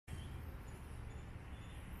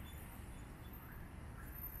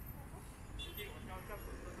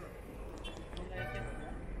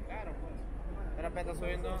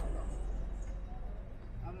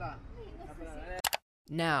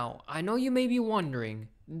Now, I know you may be wondering,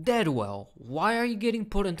 Deadwell, why are you getting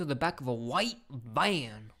put into the back of a white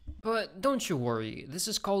van? But don't you worry, this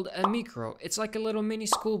is called a micro. It's like a little mini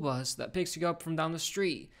school bus that picks you up from down the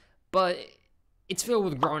street, but it's filled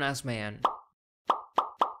with grown-ass man.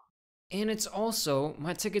 And it's also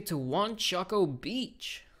my ticket to Huanchaco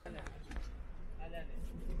Beach.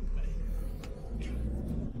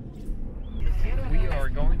 We are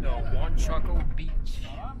going to Huanchaco Beach.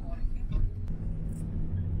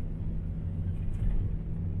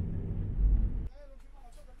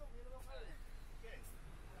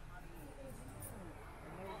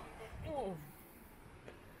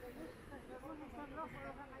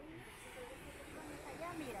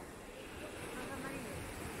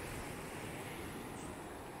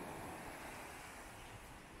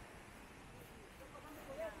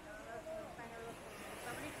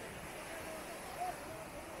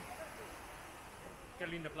 Qué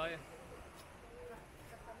linda playa.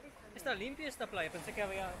 Está limpia esta playa. Pensé que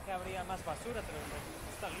habría más basura, pero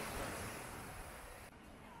está limpia.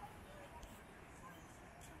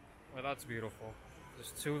 Well, that's beautiful.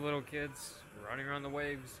 There's two little kids running around the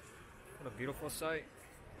waves. What a beautiful sight.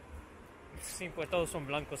 Sí, pues todos son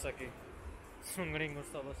blancos aquí. Son gringos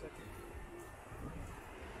todos aquí.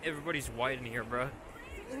 Everybody's white in here, bro.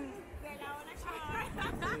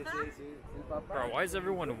 Bro, why is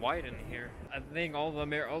everyone white in here? I think all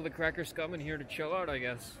the crackers come in here to chill out, I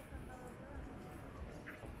guess.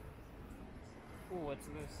 Ooh, what's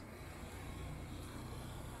this?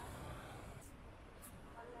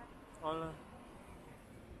 Hola.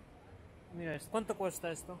 Mira, ¿cuánto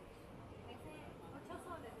cuesta esto?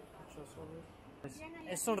 8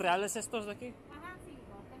 soles. ¿Son reales estos de aquí? Ajá,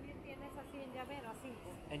 5. También tienes así en llavero, 5.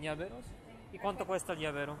 ¿En llaveros? ¿Y cuánto cuesta el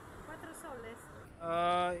llavero? 4 soles.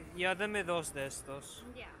 Ya deme 2 de estos.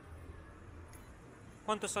 Ya.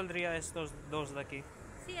 ¿Cuánto saldría estos 2 de aquí?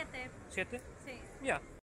 7. ¿7? Sí. Yeah.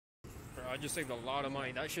 Bro, I just saved a lot of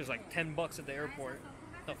money. That shit's like $10 at the airport.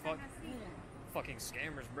 The fuck? Fucking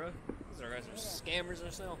scammers, bro. These guys are scammers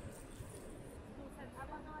themselves.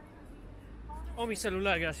 Oh, mi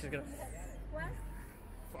celular, gracias.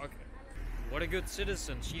 Fuck. What a good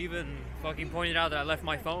citizen. She even fucking pointed out that I left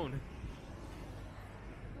my phone.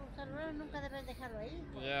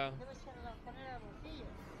 Yeah.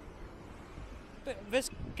 ¿Ves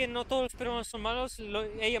que no todos los peruanos son malos?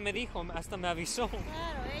 Ella me dijo, hasta me avisó.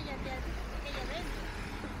 Claro, ella vende.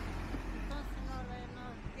 Entonces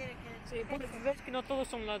no quiere que... Sí, pues, ¿ves que no todos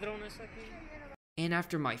son ladrones aquí? And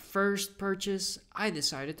after my first purchase, I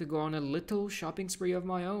decided to go on a little shopping spree of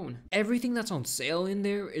my own. Everything that's on sale in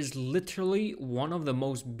there is literally one of the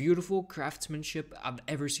most beautiful craftsmanship I've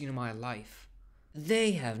ever seen in my life.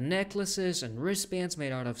 They have necklaces and wristbands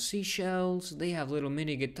made out of seashells. They have little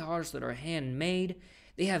mini guitars that are handmade.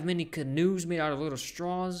 They have mini canoes made out of little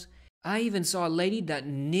straws. I even saw a lady that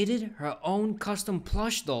knitted her own custom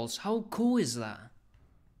plush dolls. How cool is that?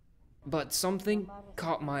 But something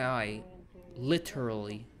caught my eye.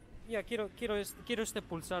 Literally. Yeah, quiero este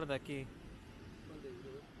pulsar de aquí.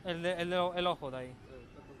 El ojo de ahí.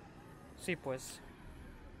 Sí, pues.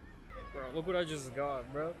 Bro, look what I just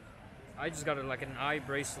got, bro. I just got like an eye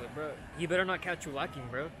bracelet, bro. He better not catch you lacking,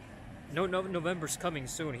 bro. No, November's coming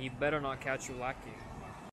soon. He better not catch you lacking.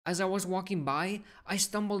 As I was walking by, I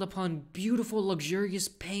stumbled upon beautiful, luxurious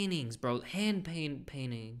paintings, bro. Hand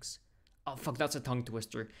paintings. Oh, fuck, that's a tongue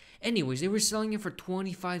twister. Anyways, they were selling it for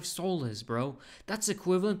 25 soles, bro. That's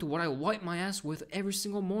equivalent to what I wipe my ass with every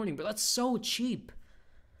single morning, but that's so cheap.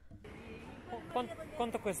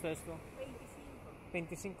 ¿Cuánto cuesta esto?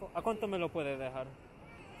 25. ¿A cuánto me lo puede dejar?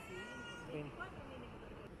 20.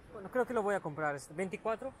 Bueno, creo que lo voy a comprar.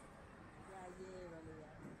 ¿24?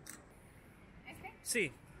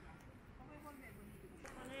 Sí.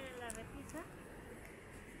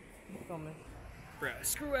 Tome. Bruh,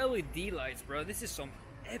 screw LED lights, bro. This is some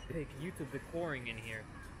epic YouTube decoring in here.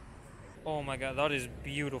 Oh my god, that is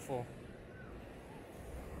beautiful.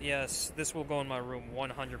 Yes, this will go in my room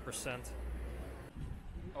 100%.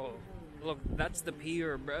 Oh, look, that's the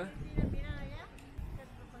pier, bro.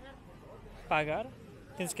 ¿Pagar?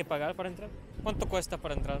 ¿Tienes que pagar para entrar? ¿Cuánto cuesta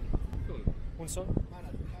para entrar? ¿Un sol?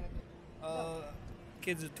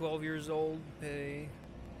 Kids are 12 years old, pay.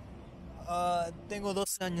 Tengo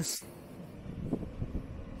 2 años.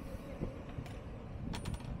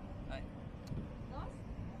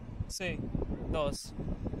 Sí, 2.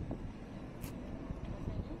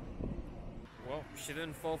 Well, she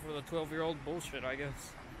didn't fall for the 12-year-old bullshit, I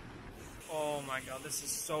guess. Oh my god, this is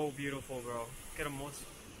so beautiful, bro. Qué hermoso.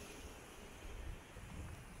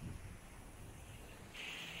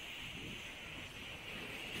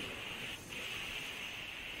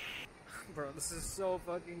 Bro, this is so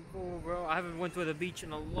fucking cool, bro. I haven't went to the beach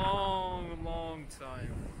in a long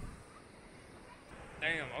time.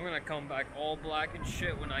 Damn, I'm gonna come back all black and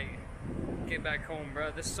shit when I get back home,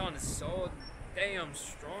 bro. This sun is so damn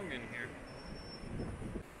strong in here.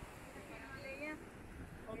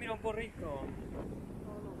 Oh, mira un porrito.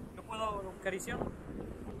 ¿No puedo acariciar?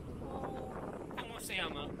 ¿Cómo se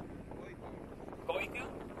llama? ¿Goica?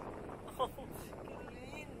 Oh, qué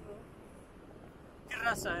lindo. ¿Qué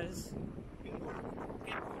raza es?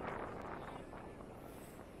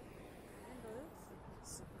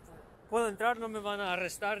 ¿Puedo entrar? ¿No me van a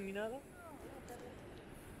arrestar ni nada?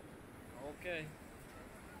 Ok.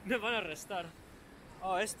 Me van a arrestar.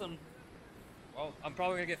 Oh, esto. Well, I'm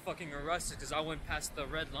probably gonna get fucking arrested because I went past the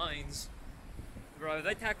red lines. Bro, if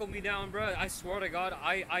they tackle me down, bro, I swear to God,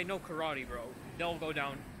 I know karate, bro. They'll go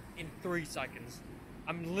down in 3 seconds.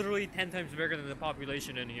 I'm literally 10 times bigger than the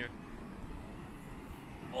population in here.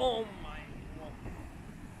 Oh my God.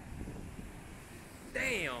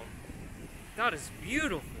 Damn. That is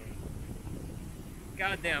beautiful.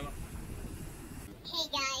 God damn. Hey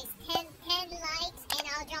guys, 10 likes and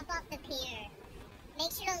I'll jump off the pier.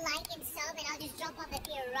 Make sure to like and sub and I'll just jump off the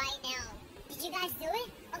pier right now. Did you guys do it?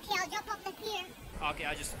 Okay, I'll jump off the pier. Okay,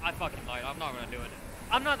 I fucking lied. I'm not gonna do it.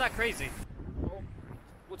 I'm not that crazy. Oh,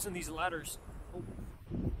 what's in these ladders?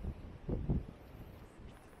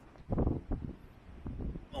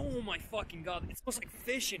 Oh my fucking God. It smells like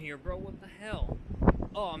fish in here, bro. What the hell?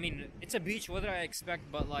 Oh, I mean, it's a beach. What did I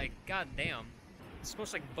expect? But like, god damn. It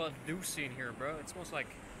smells like Bud Deuce in here, bro. It smells like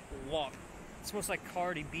what? It smells like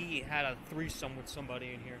Cardi B had a threesome with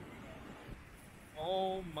somebody in here.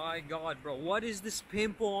 Oh my God, bro. What is this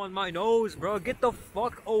pimple on my nose, bro? Get the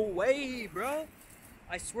fuck away, bro.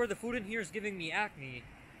 I swear the food in here is giving me acne.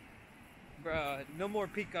 Bruh, no more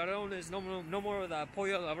picarones, no more of that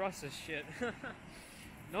pollo a la brasa shit.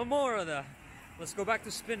 No more of that. Let's go back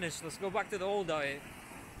to spinach. Let's go back to the old diet.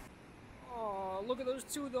 Oh, look at those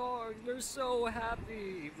 2 dogs. They're so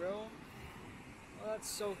happy, bro. Oh, that's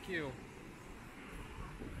so cute.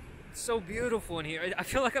 It's so beautiful in here. I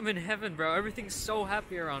feel like I'm in heaven, bro. Everything's so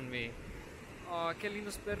happy around me. Oh, qué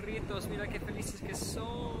lindos perritos. Mira qué felices que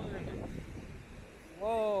son.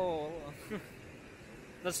 Whoa.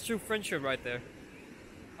 That's true friendship right there.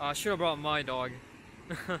 I should have brought my dog.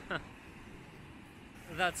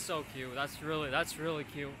 That's so cute. That's really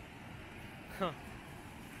cute.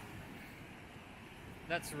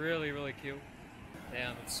 That's really cute.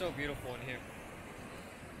 Damn, it's so beautiful in here.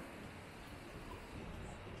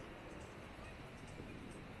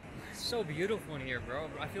 It's so beautiful in here, bro.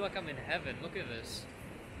 I feel like I'm in heaven. Look at this.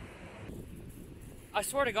 I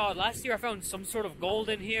swear to God, last year I found some sort of gold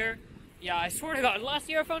in here. Yeah, I swear to God, last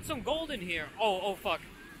year I found some gold in here. Oh, fuck.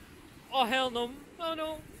 Oh, hell no. Oh,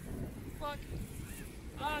 no. Fuck.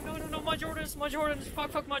 No, my Jordans,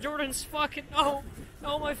 fuck, my Jordans, fuck it,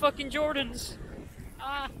 no, my fucking Jordans,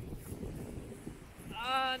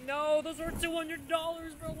 no, those are $200,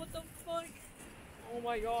 bro, what the fuck, oh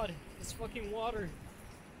my God, this fucking water,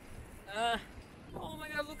 oh my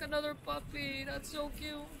God, look, another puppy, that's so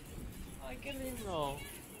cute, I can't even know,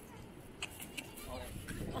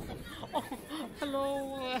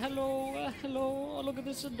 oh, hello, oh, look at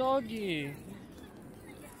this doggy.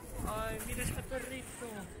 Ay, mira este perrito.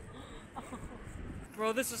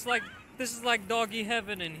 Bro, this is like doggy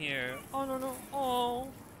heaven in here. Oh no. Oh.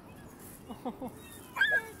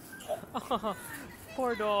 Oh.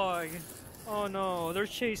 Poor dog. Oh no, they're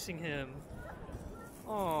chasing him.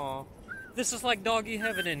 Oh. This is like doggy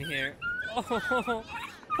heaven in here. Oh.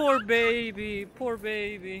 Poor baby.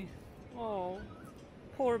 Oh.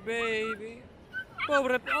 Poor baby.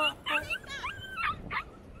 Pobre. Oh.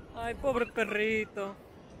 Ay, pobre perrito.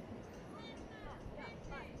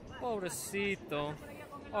 Pobrecito.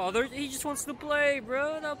 Oh, he just wants to play,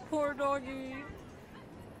 bro. That poor doggy.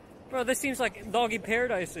 Bro, this seems like doggy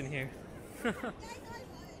paradise in here.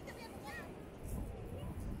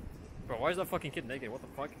 Bro, why is that fucking kid naked? What the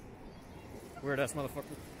fuck? Weird ass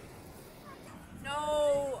motherfucker.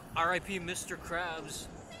 No! R.I.P. Mr. Krabs.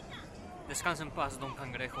 Descansa en paz, Don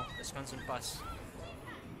Cangrejo. Descansa en paz.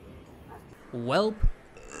 Welp.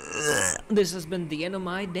 This has been the end of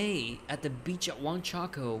my day at the beach at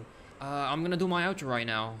Huanchaco. I'm gonna do my outro right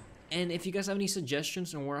now. And if you guys have any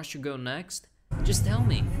suggestions on where I should go next, just tell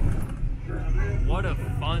me. What a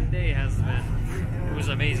fun day it has been. It was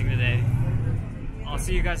amazing today. I'll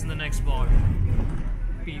see you guys in the next vlog.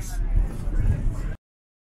 Peace.